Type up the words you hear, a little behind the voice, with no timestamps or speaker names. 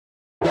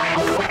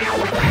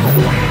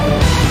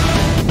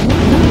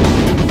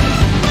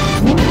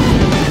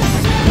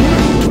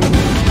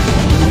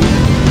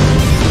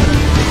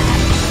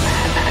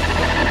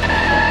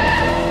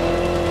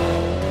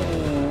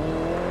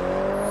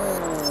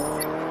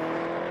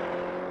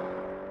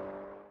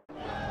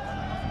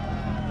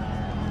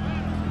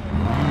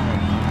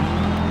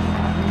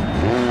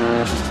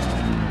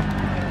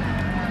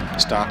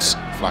Starts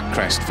flat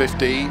crest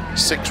 50,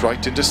 6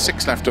 right into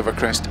 6 left over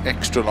crest,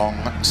 extra long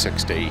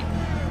 60.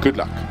 Good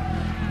luck.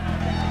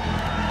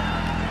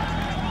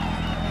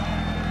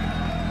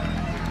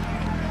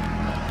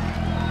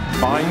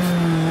 Five,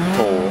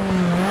 4,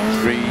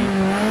 3,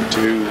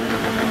 2,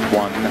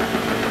 1,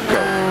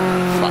 go.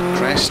 Flat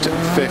crest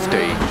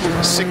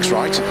 50, 6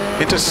 right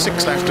into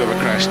 6 left over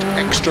crest,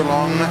 extra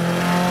long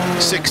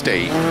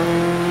 60.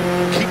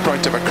 Keep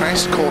right of a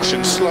crest,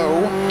 caution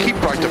slow, keep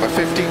right of a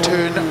 50,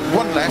 turn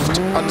 1 left,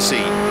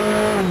 unseen.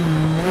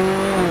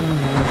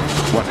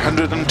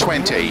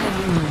 120.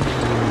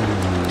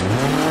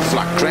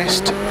 Flat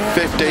crest,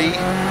 50.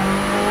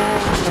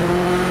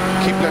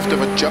 Keep left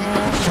of a jump,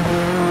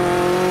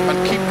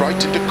 and keep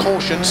right into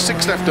caution,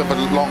 6 left of a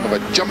long of a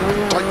jump,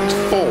 tightens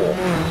 4.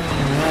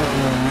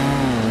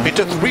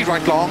 Into 3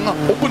 right long,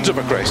 opens of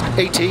a crest,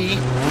 80.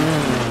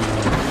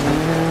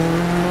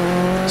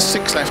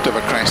 6 left of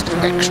a crest,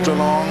 extra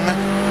long,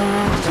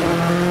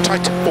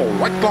 tight 4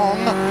 right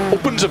long,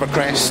 opens of a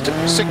crest,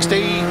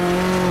 60,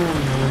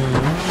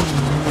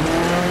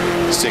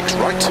 6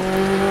 right,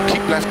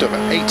 keep left of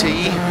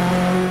 80,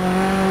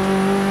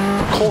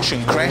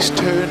 caution crest,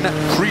 turn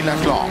 3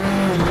 left long,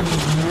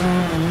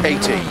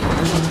 80,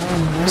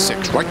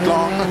 6 right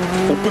long,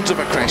 opens of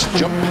a crest,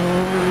 jump,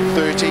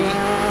 30,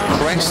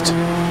 crest,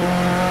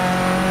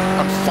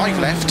 and 5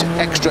 left,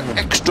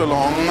 extra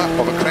long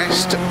of a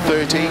crest,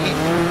 30,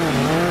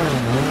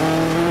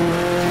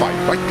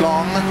 5 right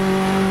long,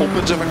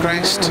 opens of a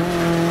crest,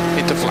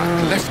 into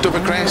flat left of a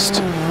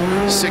crest,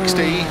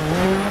 60,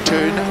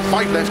 turn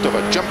 5 left of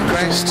a jump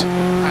crest,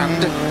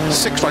 and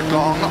 6 right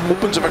long,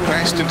 opens of a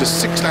crest, into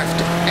 6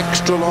 left,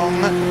 extra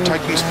long,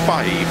 tightens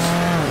 5,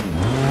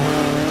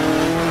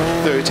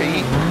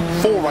 30,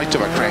 4 right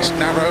of a crest,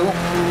 narrow,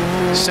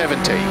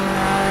 70,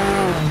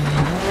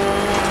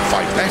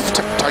 5 left,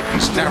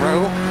 tightens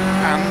narrow,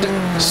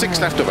 and 6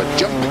 left of a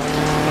jump,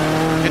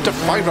 into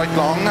 5 right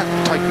long,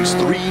 tightens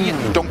 3,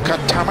 don't cut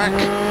tarmac,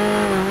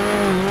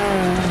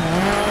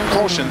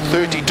 caution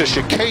 30 to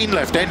chicane,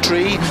 left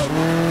entry,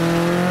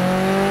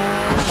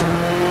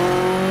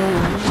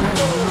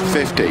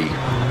 50,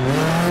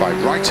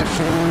 5 right,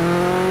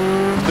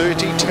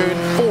 30, turn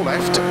 4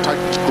 left,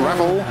 tightens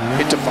gravel,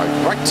 into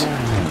 5 right,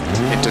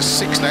 into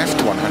 6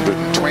 left,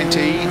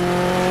 120,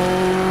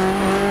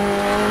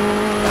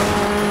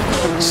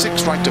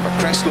 6 right of a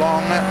crest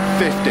long,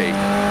 50.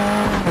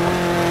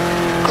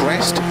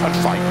 Crest and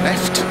 5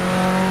 left,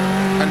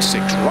 and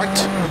 6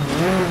 right.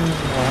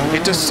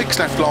 Into 6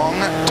 left long,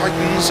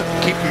 tightens,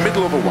 keep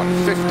middle of a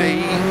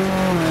 150.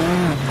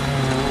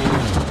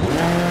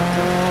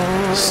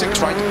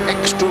 6 right,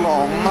 extra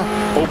long,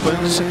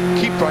 opens,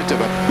 keep right of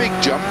a big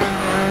jump.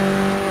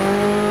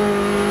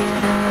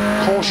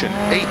 Caution,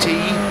 80.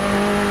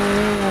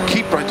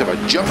 Keep right of a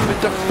jump,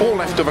 into 4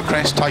 left of a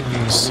crest,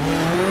 tightens.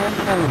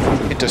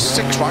 Into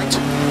 6 right,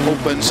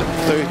 opens,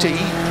 30,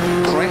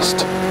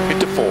 crest,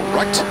 into 4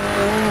 right,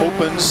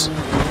 opens,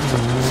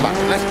 flat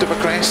left of a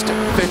crest,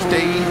 50,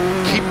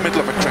 keep middle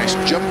of a crest,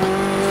 jump,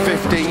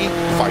 50,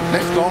 5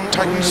 left long,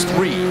 tightens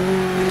 3,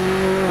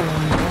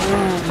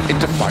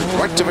 into 5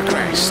 right of a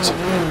crest,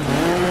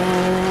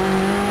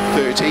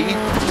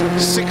 30,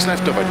 6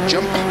 left of a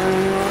jump,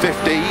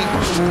 50,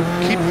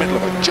 keep middle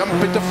of a jump,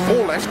 into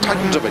 4 left,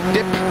 tightens of a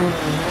dip,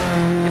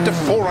 into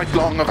 4 right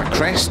long of a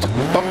crest,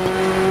 bump,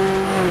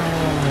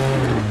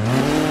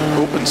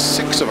 open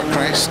 6 of a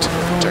crest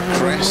to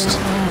crest,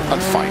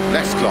 and 5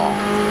 left long,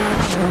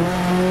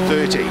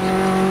 30,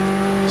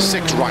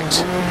 6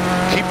 right,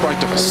 keep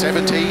right of a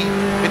 70,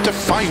 into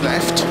 5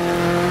 left,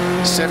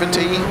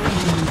 70,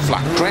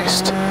 flat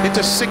crest,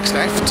 into 6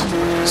 left,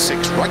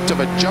 6 right of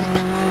a jump,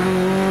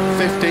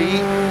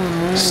 50,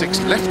 6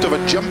 left of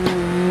a jump,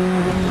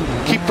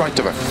 keep right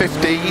of a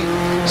 50,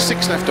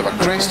 6 left of a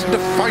crest, into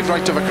 5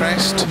 right of a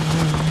crest,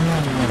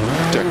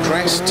 to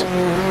crest,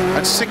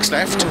 and 6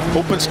 left,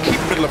 opens, keep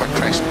middle of a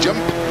crest, jump,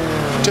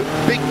 to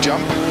big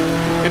jump,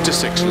 into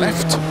 6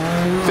 left,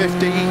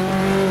 50,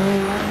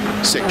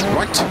 6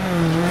 right,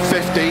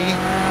 50,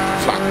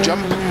 flat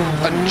jump,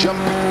 and jump,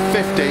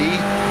 50,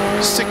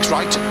 6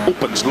 right,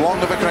 opens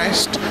long of a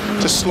crest,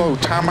 to slow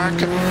tarmac,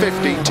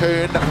 50,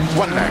 turn,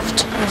 1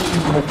 left,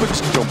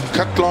 opens, don't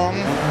cut long,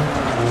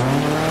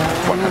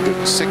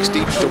 160,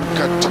 don't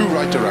cut 2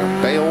 right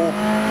around bail,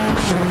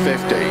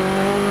 50.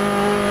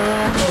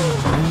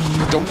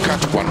 Don't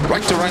cut 1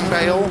 right around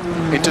bail,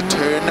 into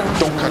turn,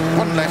 don't cut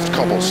 1 left,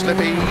 cobble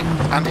slippy,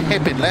 and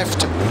hip in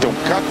left, don't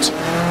cut,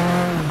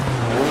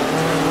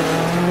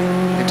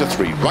 into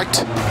 3 right,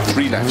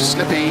 3 left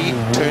slippy,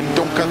 turn,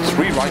 don't cut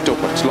 3 right,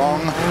 opens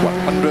long,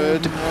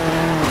 100,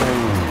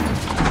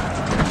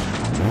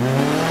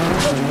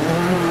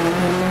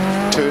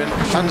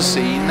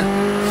 unseen,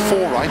 4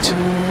 right,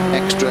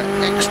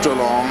 extra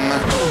long,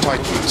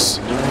 tightens,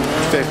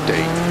 50.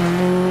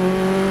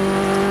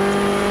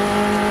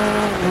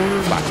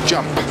 Flat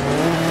jump,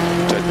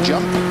 to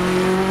jump,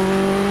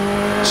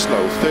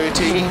 slow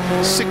 30,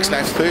 6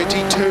 left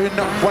 30, turn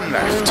 1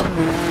 left,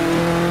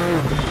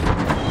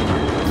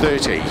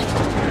 30,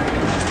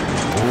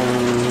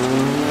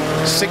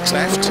 6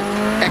 left,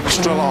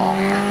 extra long,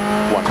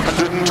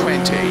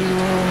 120,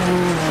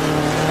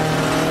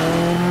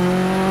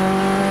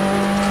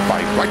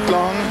 5 right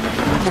long,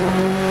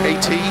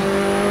 80,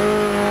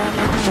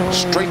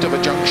 straight of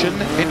a junction,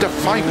 into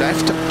 5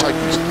 left,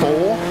 tightens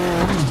 4,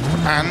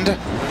 and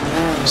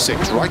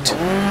 6 right,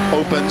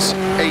 opens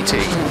 80,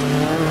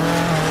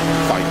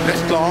 5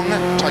 left long,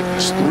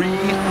 tightens 3,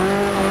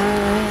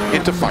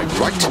 into 5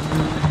 right,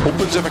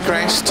 opens of a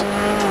crest,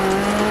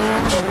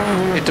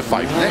 into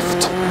 5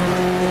 left,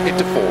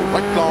 into 4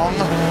 right long,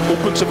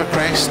 opens of a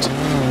crest,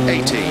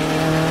 80,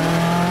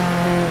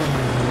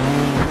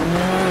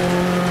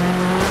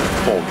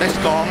 4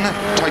 left long,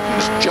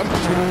 tightens jump,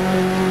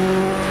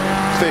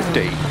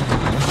 50,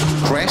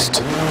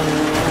 crest,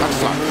 and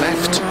flat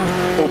left,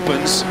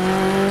 opens,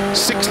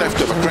 6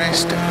 left of a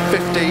crest,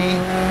 50,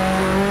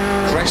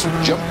 crest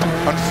jump,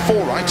 and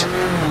 4 right,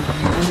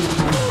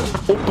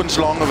 opens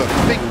long of a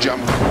big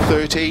jump,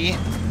 30,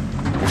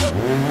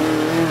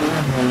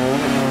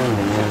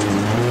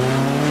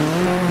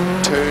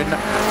 turn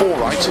 4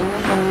 right,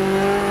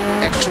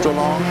 extra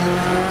long,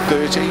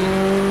 30,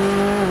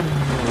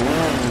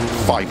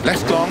 5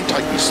 left long,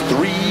 tightens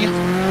 3,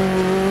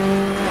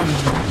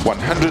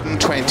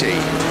 120,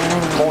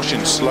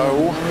 caution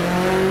slow,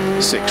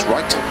 6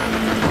 right,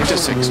 into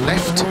 6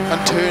 left,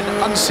 and turn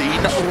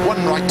unseen,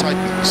 1 right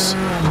tightens,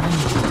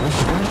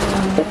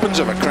 opens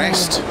of a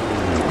crest,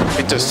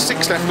 into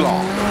 6 left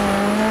long,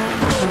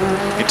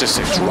 into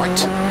 6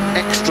 right,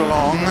 extra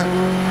long,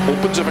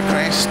 opens of a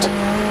crest,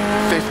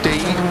 50,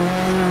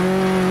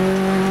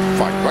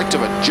 5 right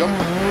of a jump,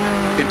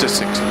 into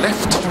 6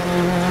 left,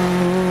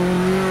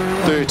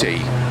 30,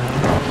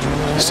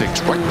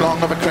 6 right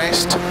long of a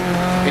crest,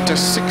 into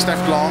 6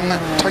 left long,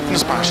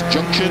 tightens past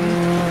junction,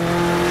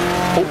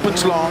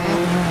 opens long,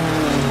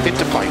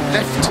 into 5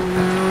 left,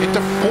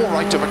 into 4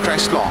 right of a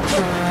crest long,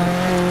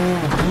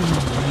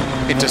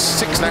 into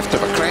 6 left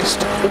of a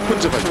crest,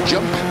 opens of a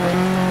jump,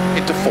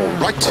 into 4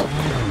 right,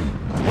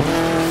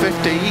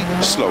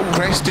 50, slow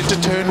crest into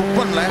turn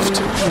 1 left,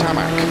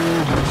 tarmac,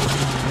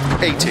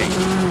 80,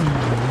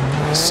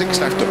 6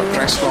 left of a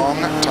crest long,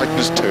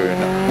 tightens turn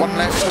 1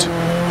 left,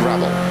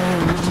 gravel,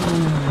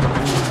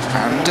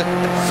 and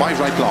 5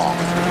 right long,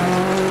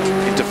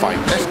 into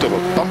 5 left of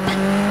a bump,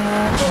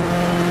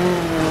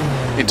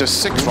 into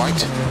 6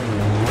 right,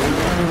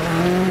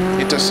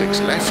 into 6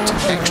 left,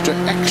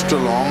 extra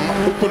long,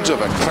 opens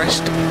of a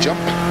crest, jump,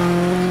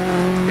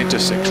 into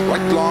 6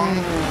 right long,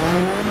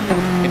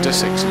 into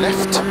 6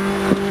 left,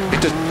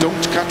 into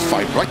don't cut,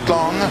 5 right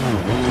long,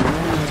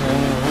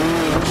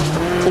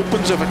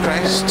 opens of a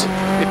crest,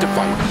 into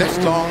 5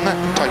 left long,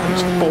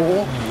 tightens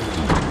 4,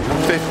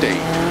 50,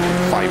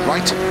 5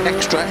 right,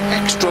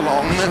 extra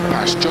long,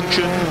 past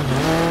junction,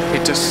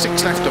 into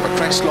 6 left of a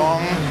crest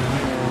long,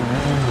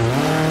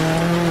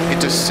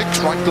 into 6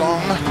 right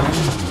long,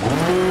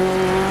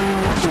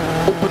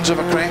 opens of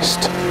a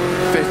crest,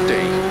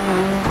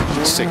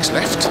 50, 6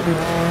 left,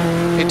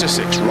 into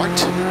 6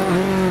 right,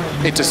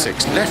 into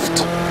 6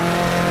 left,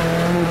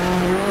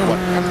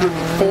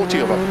 140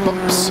 of a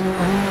bumps,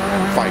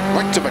 5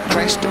 right of a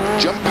crest,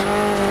 jump,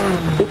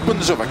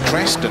 opens of a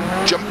crest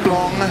and jump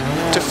long,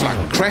 to flat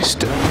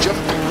crest, jump,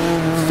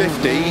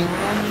 50,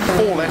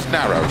 4 left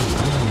narrow,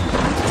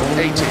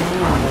 80,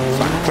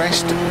 flat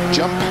crest,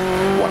 jump,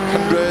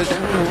 100,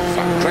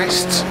 flat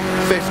crest,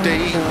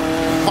 50,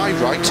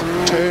 5 right,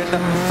 turn,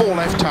 4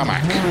 left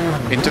tarmac,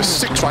 into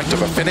 6 right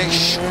of a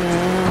finish,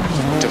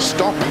 to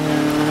stop,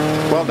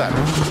 well done.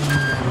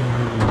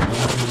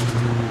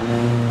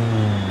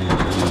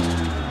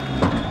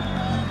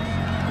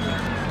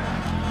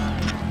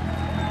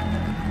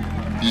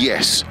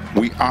 Yes,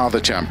 we are the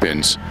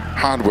champions.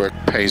 Hard work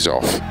pays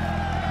off.